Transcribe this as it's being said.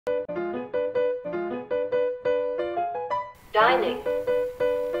dining,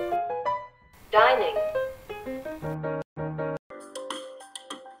 dining,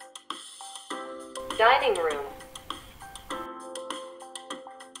 dining room,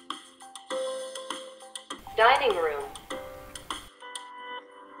 dining room,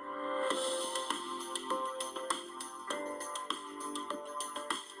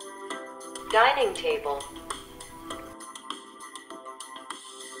 dining table,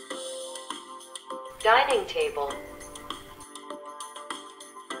 dining table,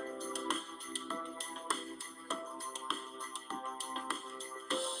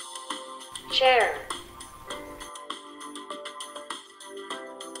 chair,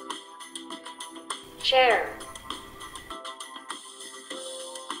 chair,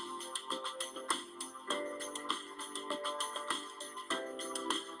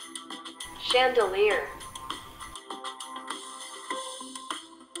 chandelier,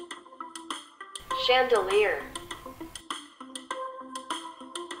 chandelier,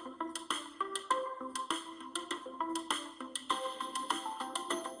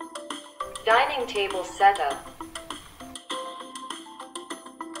 dining table setup,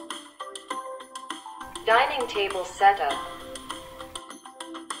 dining table setup,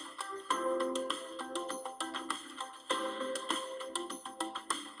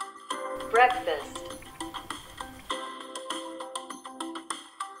 breakfast,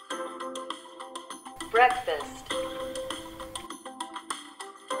 breakfast,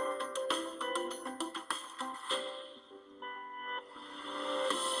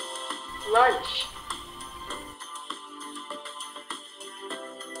 lunch,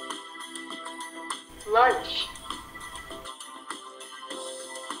 lunch,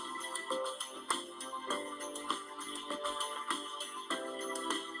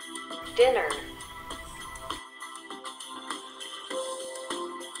 dinner,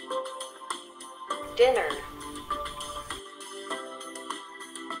 dinner,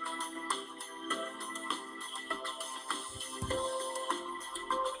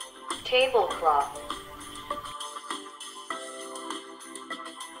 tablecloth,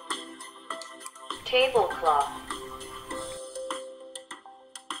 tablecloth,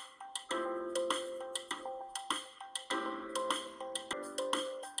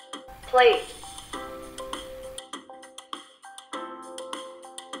 plate,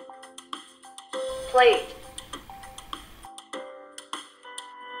 plate,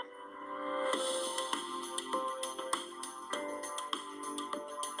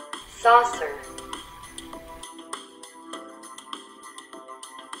 saucer,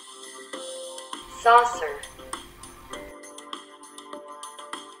 saucer,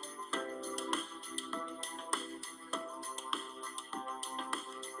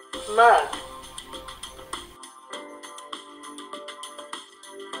 mug,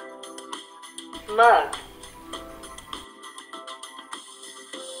 mug,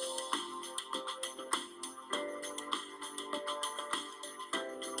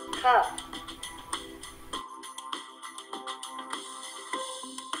 cup,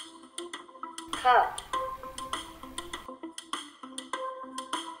 cup,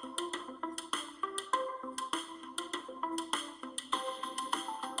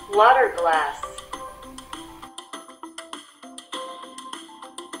 water glass,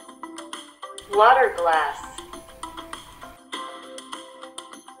 water glass,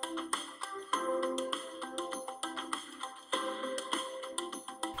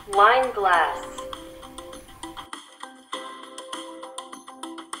 wine glass,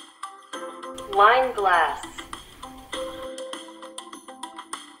 wine glass,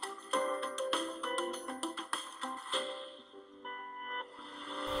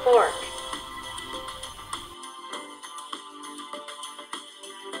 fork,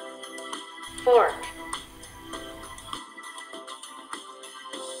 fork,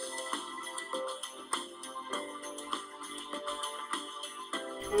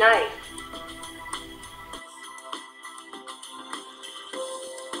 knife,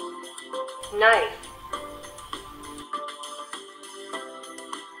 knife,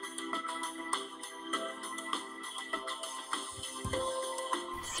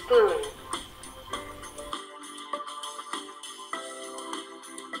 spoon,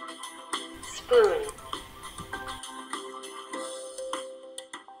 spoon,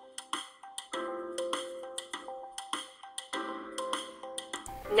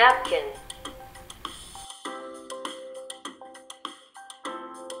 napkin,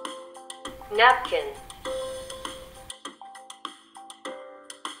 napkin,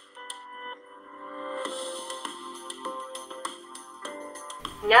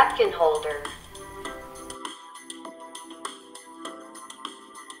 napkin holder,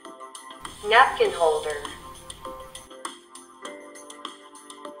 napkin holder,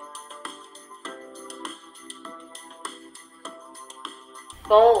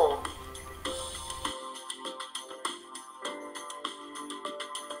 bowl,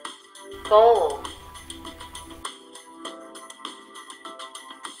 bowl,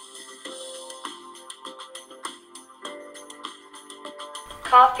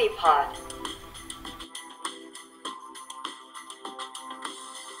 coffee pot,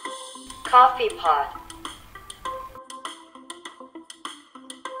 coffee pot,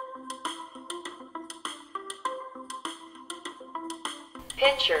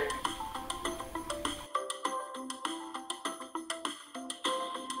 pitcher,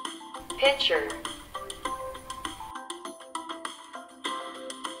 pitcher,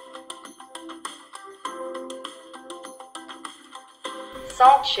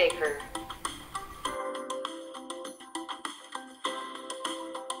 Saltshaker,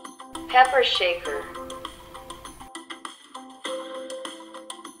 pepper shaker,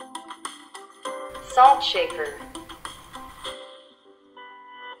 Saltshaker,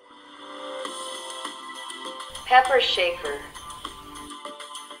 pepper shaker.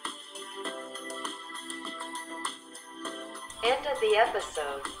 End of the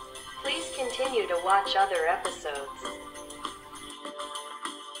episode. Please continue to watch other episodes.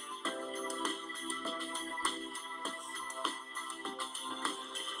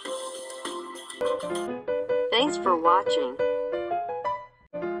 Thanks for watching.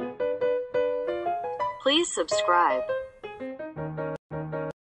 Please subscribe.